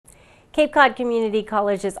Cape Cod Community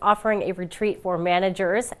College is offering a retreat for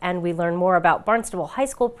managers, and we learn more about Barnstable High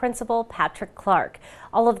School Principal Patrick Clark.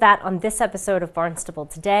 All of that on this episode of Barnstable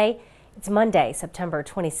Today. It's Monday, September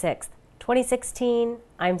 26th, 2016.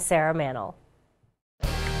 I'm Sarah Mannell.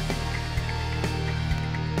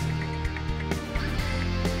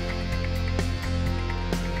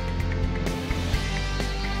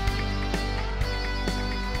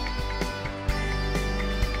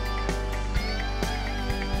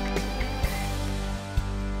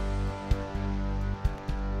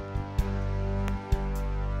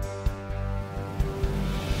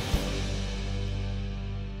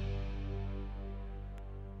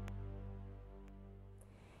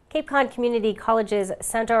 Cape Cod Community College's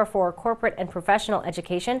Center for Corporate and Professional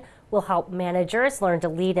Education will help managers learn to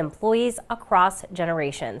lead employees across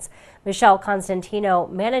generations. Michelle Constantino,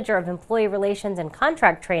 Manager of Employee Relations and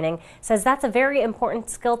Contract Training, says that's a very important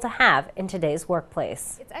skill to have in today's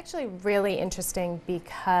workplace. It's actually really interesting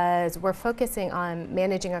because we're focusing on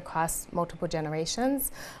managing across multiple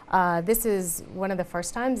generations. This is one of the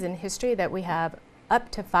first times in history that we have up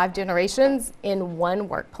to 5 generations in one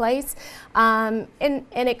workplace. And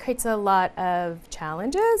it creates a lot of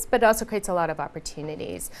challenges, but it also creates a lot of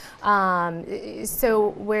opportunities.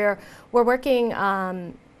 So we're working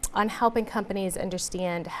on helping companies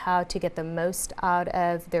understand how to get the most out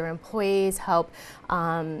of their employees, help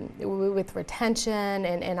with retention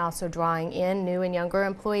and also drawing in new and younger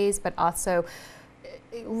employees, but also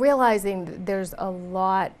realizing that there's a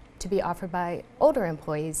lot to be offered by older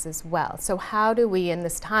employees as well. So how do we, in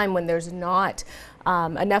this time when there's not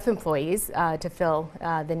enough employees to fill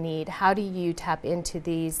the need, how do you tap into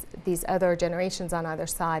these other generations on either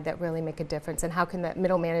side that really make a difference, and how can that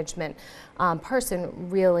middle management person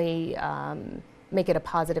really make it a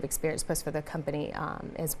positive experience both for the company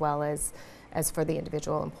as well as for the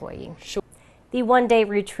individual employee? The one-day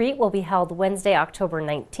retreat will be held Wednesday, October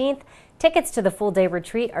 19th. Tickets to the full-day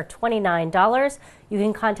retreat are $29. You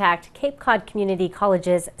can contact Cape Cod Community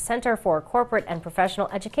College's Center for Corporate and Professional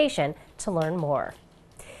Education to learn more.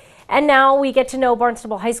 And now we get to know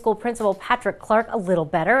Barnstable High School Principal Patrick Clark a little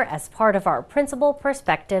better as part of our Principal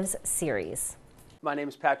Perspectives series. My name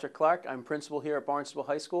is Patrick Clark. I'm principal here at Barnstable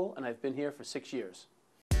High School, and I've been here for 6 years.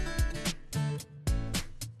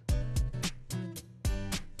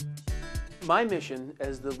 My mission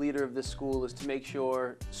as the leader of this school is to make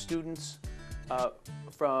sure students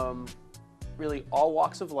from really all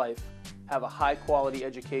walks of life have a high quality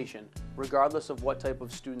education, regardless of what type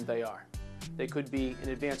of student they are. They could be an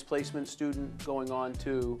advanced placement student going on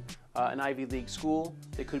to an Ivy League school.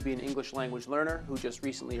 They could be an English language learner who just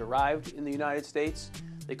recently arrived in the United States.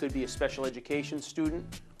 They could be a special education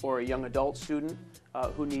student or a young adult student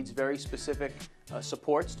who needs very specific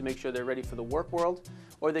supports to make sure they're ready for the work world.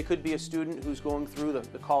 Or they could be a student who's going through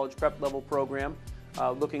the college prep level program,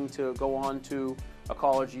 looking to go on to a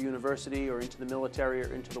college or university or into the military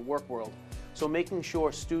or into the work world. So making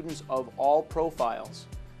sure students of all profiles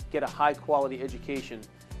get a high quality education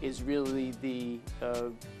is really the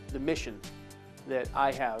mission that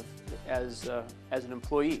I have as an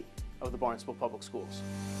employee of the Barnstable Public Schools.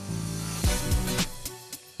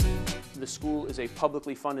 The school is a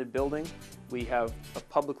publicly funded building. We have a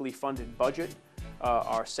publicly funded budget.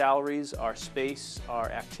 Our salaries, our space,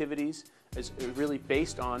 our activities is really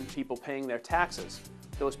based on people paying their taxes.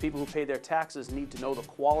 Those people who pay their taxes need to know the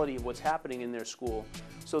quality of what's happening in their school.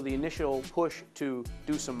 So the initial push to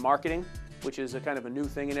do some marketing, which is a kind of a new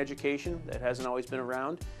thing in education that hasn't always been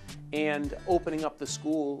around, and opening up the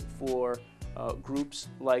school for groups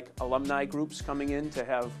like alumni groups coming in to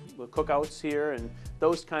have cookouts here, and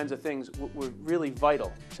those kinds of things were really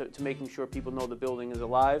vital to making sure people know the building is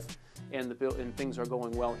alive and things are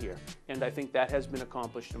going well here. And I think that has been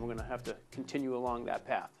accomplished, and we're going to have to continue along that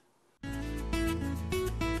path.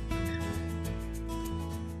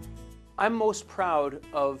 I'm most proud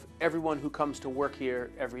of everyone who comes to work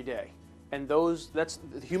here every day. And that's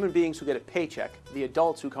the human beings who get a paycheck, the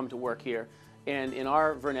adults who come to work here, and in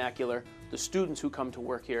our vernacular, the students who come to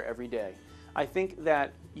work here every day. I think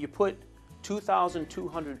that you put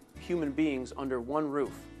 2,200 human beings under one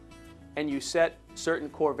roof, and you set certain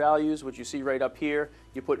core values, which you see right up here.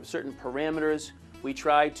 You put certain parameters. We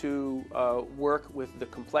try to work with the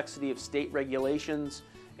complexity of state regulations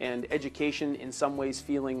and education in some ways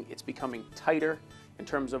feeling it's becoming tighter in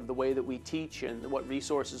terms of the way that we teach and what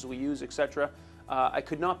resources we use, etc. I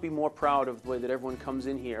could not be more proud of the way that everyone comes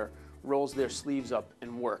in here, rolls their sleeves up,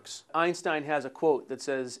 and works. Einstein has a quote that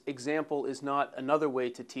says, "Example is not another way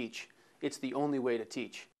to teach, it's the only way to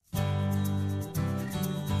teach."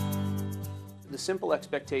 The simple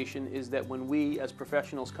expectation is that when we as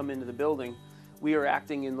professionals come into the building, we are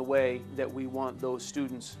acting in the way that we want those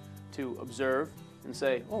students to observe and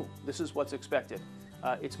say, oh, this is what's expected.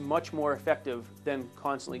 It's much more effective than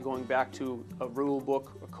constantly going back to a rule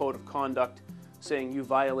book, a code of conduct, saying you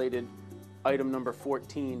violated item number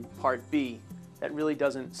 14, part B. That really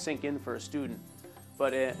doesn't sink in for a student.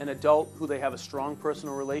 But an adult who they have a strong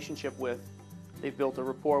personal relationship with, they've built a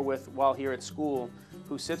rapport with while here at school,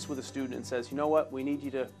 who sits with a student and says, you know what, we need you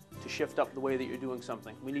to shift up the way that you're doing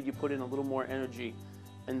something. We need you to put in a little more energy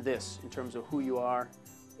in this, in terms of who you are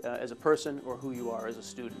as a person or who you are as a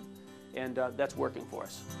student. And that's working for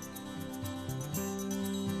us.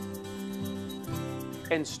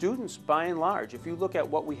 And students, by and large, if you look at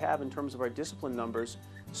what we have in terms of our discipline numbers,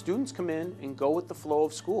 students come in and go with the flow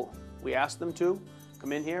of school. We ask them to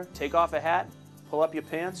come in here, take off a hat, pull up your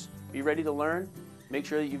pants, be ready to learn, make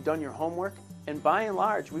sure that you've done your homework. And by and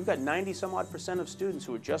large, we've got 90-some-odd% of students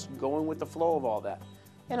who are just going with the flow of all that.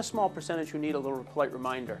 And a small percentage who need a little polite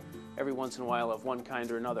reminder every once in a while of one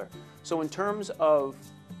kind or another. So in terms of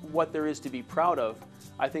what there is to be proud of,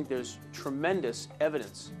 I think there's tremendous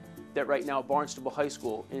evidence that right now Barnstable High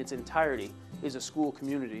School in its entirety is a school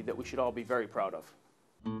community that we should all be very proud of.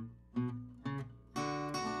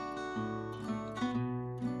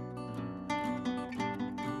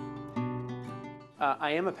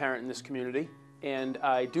 I am a parent in this community, and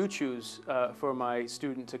I do choose for my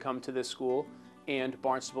student to come to this school and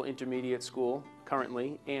Barnstable Intermediate School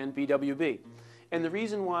currently, and BWB. And the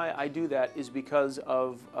reason why I do that is because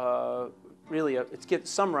of it gets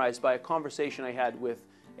summarized by a conversation I had with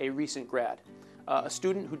a recent grad. A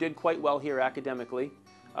student who did quite well here academically,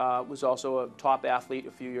 was also a top athlete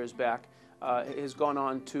a few years back, has gone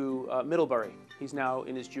on to Middlebury. He's now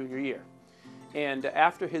in his junior year. And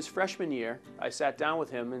after his freshman year, I sat down with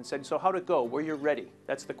him and said, so how'd it go? Were you ready?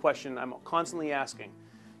 That's the question I'm constantly asking.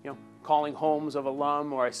 You know, calling homes of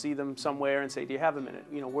alum, or I see them somewhere and say, do you have a minute?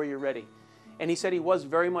 You know, were you ready? And he said he was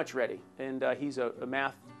very much ready. And he's a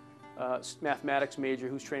mathematics major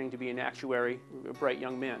who's training to be an actuary, a bright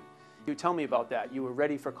young man. You tell me about that. You were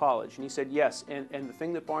ready for college. And he said, yes. And the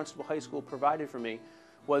thing that Barnstable High School provided for me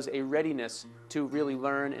was a readiness to really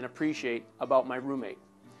learn and appreciate about my roommate.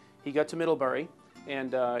 He got to Middlebury,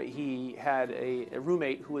 and he had a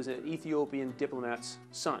roommate who was an Ethiopian diplomat's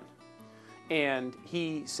son. And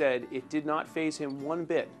he said it did not faze him one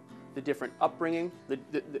bit, the different upbringing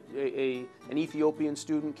an Ethiopian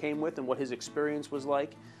student came with and what his experience was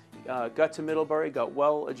like. Got to Middlebury, got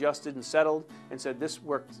well adjusted and settled, and said this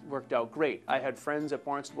worked out great. I had friends at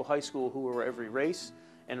Barnstable High School who were every race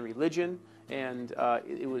and religion, and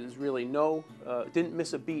it was really didn't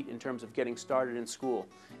miss a beat in terms of getting started in school.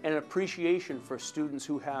 And an appreciation for students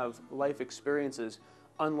who have life experiences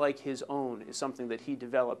unlike his own is something that he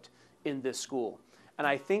developed in this school. And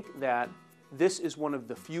I think that this is one of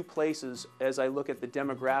the few places, as I look at the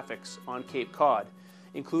demographics on Cape Cod,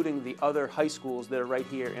 including the other high schools that are right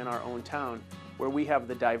here in our own town, where we have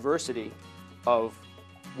the diversity of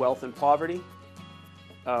wealth and poverty,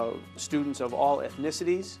 students of all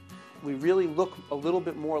ethnicities. We really look a little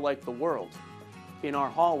bit more like the world in our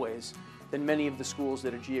hallways than many of the schools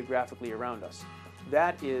that are geographically around us.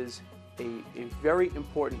 That is a very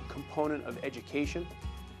important component of education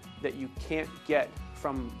that you can't get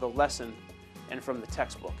from the lesson and from the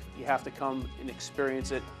textbook. You have to come and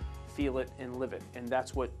experience it, feel it, and live it. And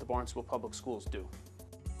that's what the Barnstable Public Schools do.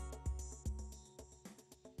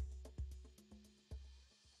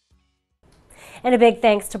 And a big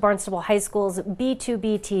thanks to Barnstable High School's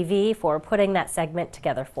B2B TV for putting that segment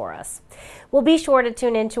together for us. We'll be sure to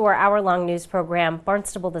tune into our hour-long news program,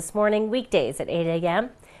 Barnstable This Morning, weekdays at 8 a.m.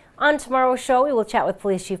 On tomorrow's show, we will chat with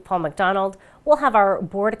Police Chief Paul McDonald. We'll have our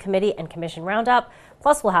board, committee, and commission roundup.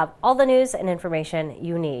 Plus, we'll have all the news and information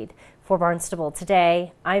you need. For Barnstable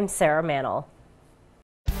Today, I'm Sarah Mannell.